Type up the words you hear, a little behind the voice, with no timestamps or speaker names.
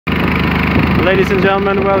Ladies and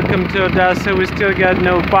gentlemen, welcome to Odessa. We still got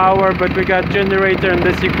no power, but we got generator, and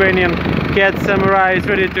this Ukrainian cat samurai is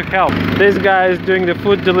ready to help. This guy is doing the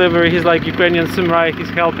food delivery. He's like Ukrainian samurai. He's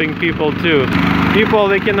helping people too. People,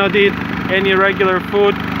 they cannot eat any regular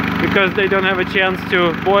food because they don't have a chance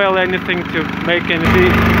to boil anything, to make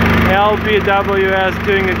anything. LBWS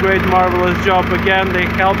doing a great, marvelous job again. They're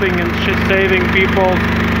helping and saving people's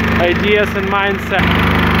ideas and mindset.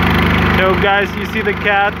 So guys, you see the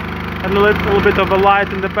cat and a little bit of a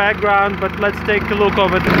light in the background, but let's take a look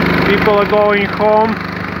of it. People are going home,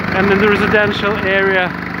 and in the residential area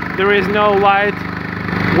there is no light.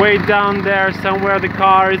 Way down there somewhere the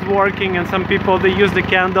car is working, and some people, they use the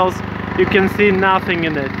candles. You can see nothing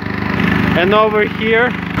in it. And over here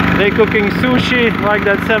they're cooking sushi, like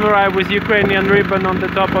that samurai with Ukrainian ribbon on the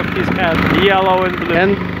top of his head, yellow and blue.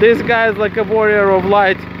 And this guy is like a warrior of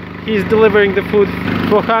light. He's delivering the food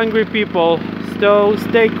for hungry people. So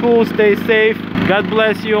stay cool, stay safe. God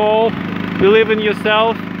bless you all. Believe in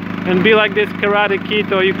yourself and be like this karate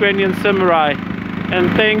kid or Ukrainian samurai. And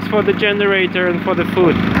thanks for the generator and for the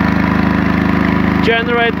food.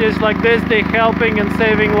 Generators like this, they're helping and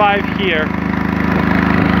saving life here.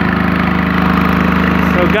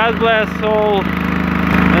 So God bless all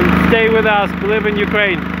and stay with us. Believe in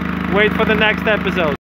Ukraine. Wait for the next episode.